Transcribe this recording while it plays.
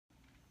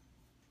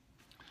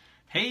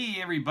Hey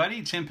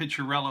everybody, Tim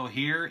Piccirillo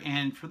here,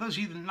 and for those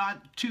of you that are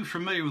not too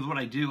familiar with what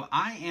I do,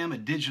 I am a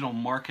digital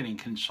marketing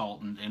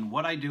consultant, and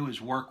what I do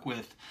is work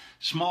with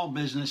small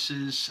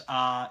businesses.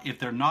 If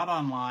they're not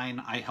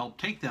online, I help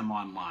take them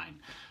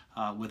online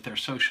with their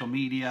social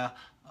media,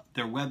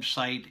 their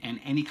website, and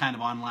any kind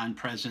of online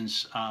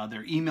presence,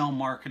 their email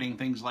marketing,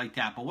 things like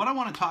that. But what I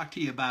want to talk to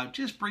you about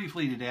just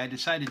briefly today, I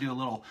decided to do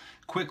a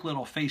quick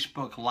little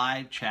Facebook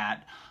live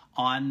chat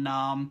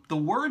on the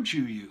words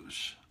you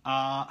use.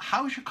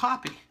 How's your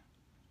copy?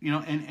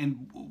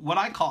 And what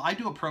I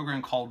do a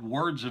program called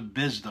Words of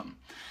Wisdom.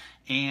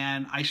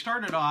 And I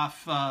started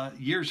off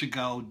years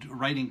ago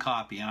writing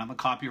copy, and I'm a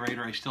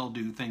copywriter. I still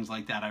do things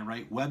like that. I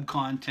write web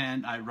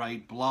content, I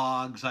write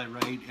blogs, I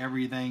write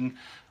everything.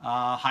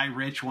 Hi,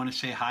 Rich. Want to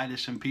say hi to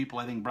some people.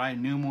 I think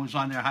Brian Newman was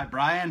on there. Hi,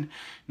 Brian.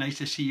 Nice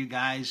to see you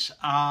guys.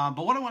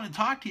 But what I want to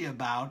talk to you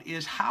about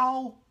is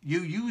how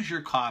you use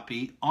your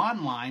copy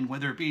online,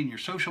 whether it be in your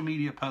social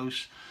media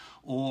posts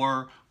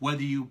or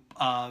whether you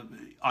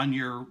on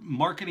your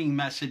marketing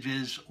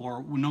messages,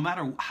 or no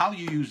matter how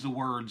you use the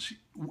words,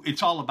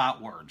 it's all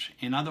about words.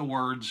 In other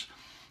words,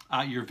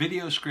 your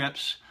video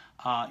scripts,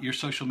 your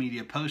social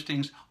media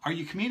postings, are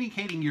you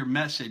communicating your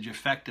message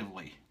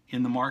effectively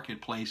in the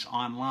marketplace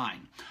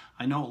online?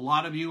 I know a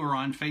lot of you are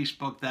on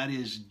Facebook. That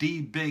is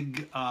the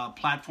big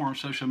platform,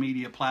 social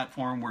media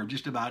platform, where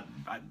just about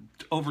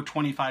over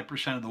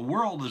 25% of the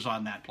world is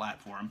on that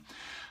platform.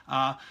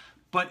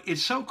 But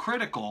it's so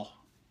critical,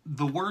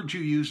 the words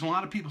you use. And a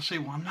lot of people say,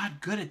 well, I'm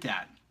not good at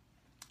that.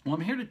 Well, I'm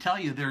here to tell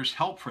you there's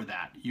help for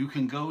that. You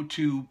can go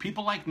to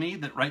people like me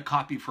that write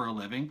copy for a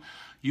living.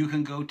 You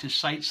can go to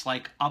sites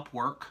like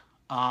Upwork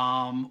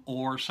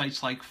or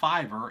sites like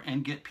Fiverr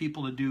and get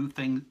people to do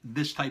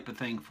this type of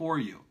thing for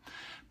you.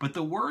 But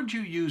the words you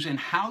use and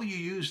how you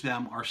use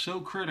them are so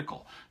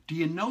critical. Do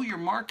you know your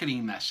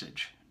marketing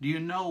message? Do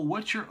you know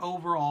what's your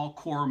overall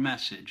core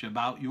message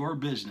about your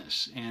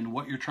business and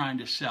what you're trying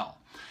to sell?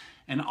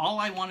 And all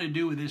I want to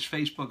do with this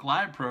Facebook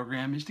Live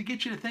program is to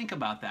get you to think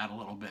about that a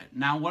little bit.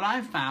 Now, what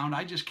I've found,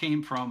 I just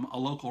came from a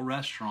local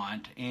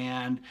restaurant,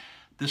 and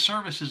the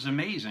service is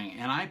amazing.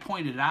 And I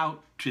pointed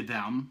out to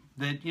them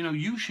that,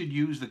 you should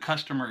use the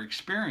customer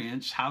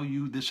experience,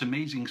 this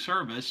amazing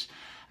service,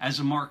 as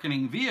a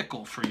marketing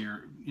vehicle for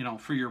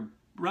your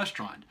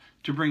restaurant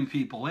to bring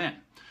people in.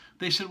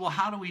 They said, well,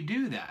 how do we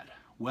do that?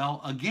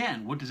 Well,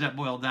 again, what does that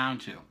boil down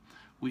to?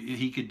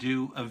 He could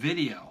do a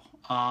video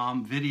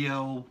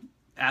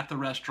at the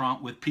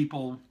restaurant with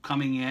people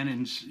coming in,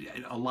 and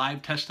a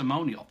live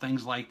testimonial,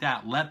 things like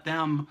that. Let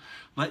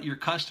your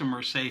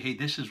customers say, hey,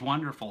 this is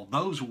wonderful.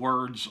 Those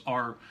words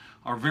are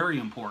very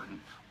important.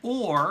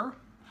 Or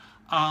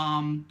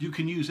you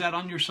can use that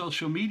on your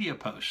social media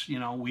posts.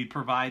 We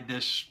provide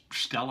this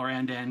stellar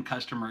end-to-end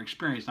customer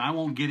experience. Now, I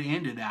won't get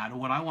into that.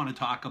 What I want to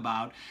talk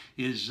about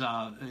is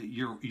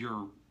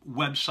your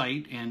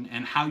website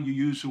and how you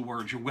use the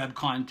words, your web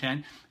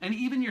content, and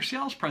even your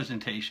sales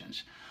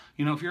presentations.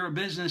 If you're a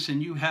business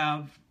and you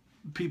have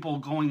people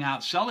going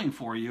out selling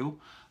for you,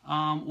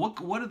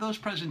 what are those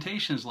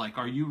presentations like?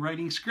 Are you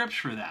writing scripts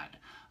for that?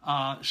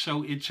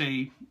 So it's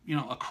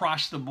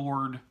across the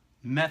board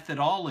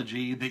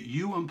methodology that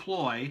you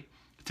employ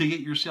to get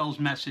your sales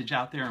message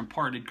out there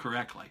imparted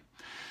correctly.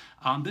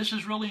 This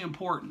is really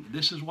important.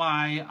 This is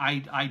why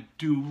I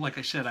do, like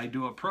I said, I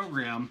do a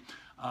program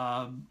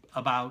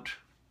about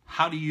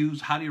how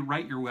to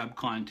write your web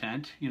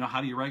content,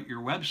 how do you write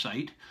your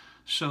website,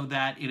 so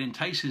that it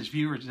entices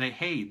viewers to say,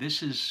 hey,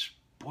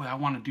 I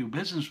want to do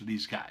business with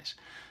these guys.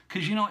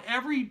 Because,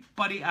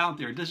 everybody out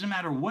there, it doesn't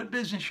matter what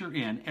business you're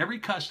in, every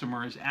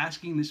customer is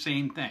asking the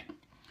same thing.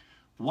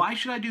 Why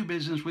should I do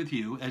business with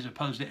you as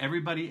opposed to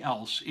everybody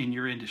else in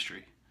your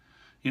industry?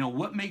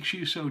 What makes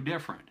you so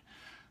different?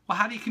 Well,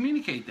 how do you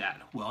communicate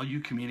that? Well, you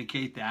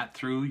communicate that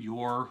through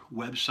your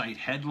website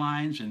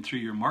headlines and through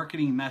your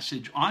marketing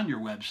message on your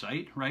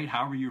website, right?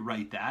 However you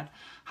write that.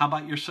 How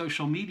about your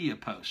social media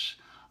posts?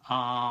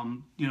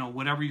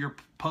 Whatever you're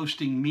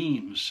posting,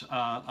 memes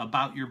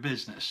about your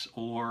business,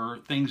 or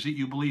things that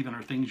you believe in,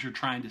 or things you're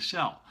trying to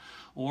sell.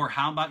 Or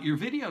how about your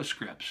video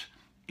scripts?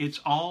 It's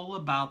all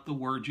about the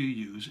words you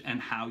use and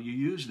how you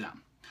use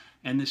them.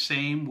 And the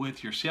same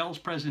with your sales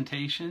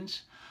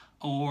presentations,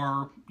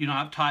 or,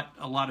 I've taught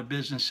a lot of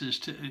business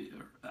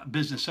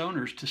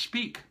owners to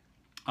speak,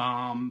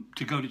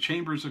 to go to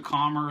chambers of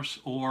commerce,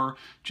 or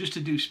just to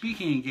do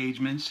speaking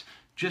engagements,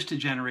 just to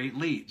generate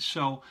leads.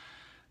 So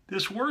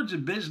this words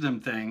of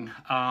wisdom thing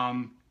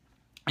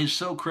is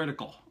so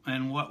critical,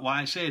 and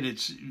why I say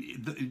it,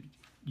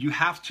 you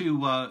have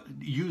to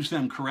use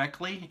them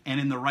correctly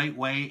and in the right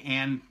way,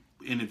 and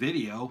in a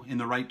video in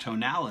the right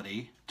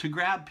tonality to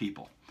grab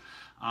people.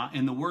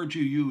 And the words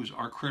you use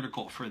are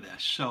critical for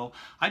this. So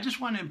I just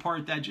want to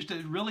impart that, just a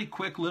really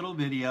quick little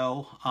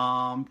video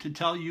to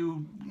tell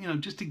you,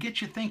 just to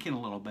get you thinking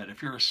a little bit.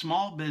 If you're a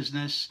small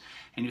business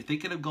and you're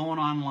thinking of going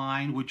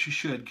online, which you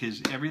should,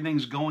 because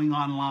everything's going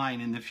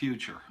online in the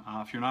future.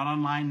 If you're not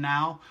online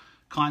now,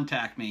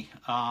 contact me,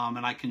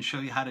 and I can show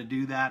you how to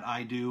do that.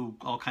 I do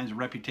all kinds of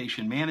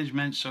reputation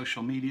management,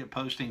 social media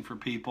posting for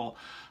people,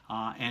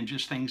 and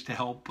just things to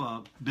help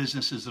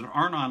businesses that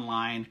aren't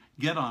online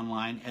get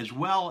online, as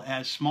well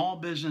as small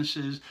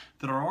businesses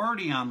that are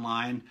already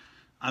online.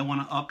 I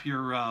want to up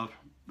your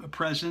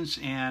presence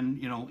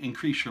and, you know,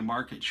 increase your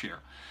market share.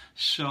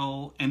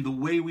 So, and the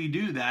way we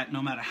do that,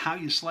 no matter how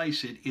you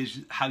slice it,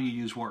 is how you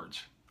use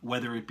words,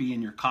 whether it be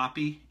in your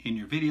copy, in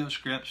your video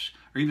scripts,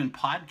 or even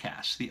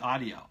podcasts, the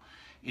audio.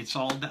 It's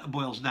all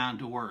boils down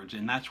to words,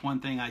 and that's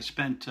one thing. I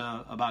spent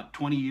about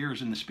 20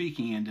 years in the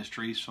speaking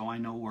industry, so I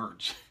know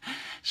words.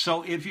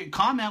 So if you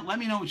comment, let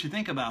me know what you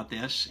think about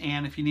this,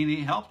 and if you need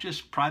any help,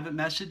 just private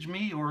message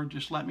me or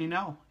just let me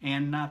know.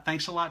 And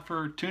thanks a lot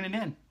for tuning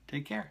in.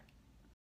 Take care.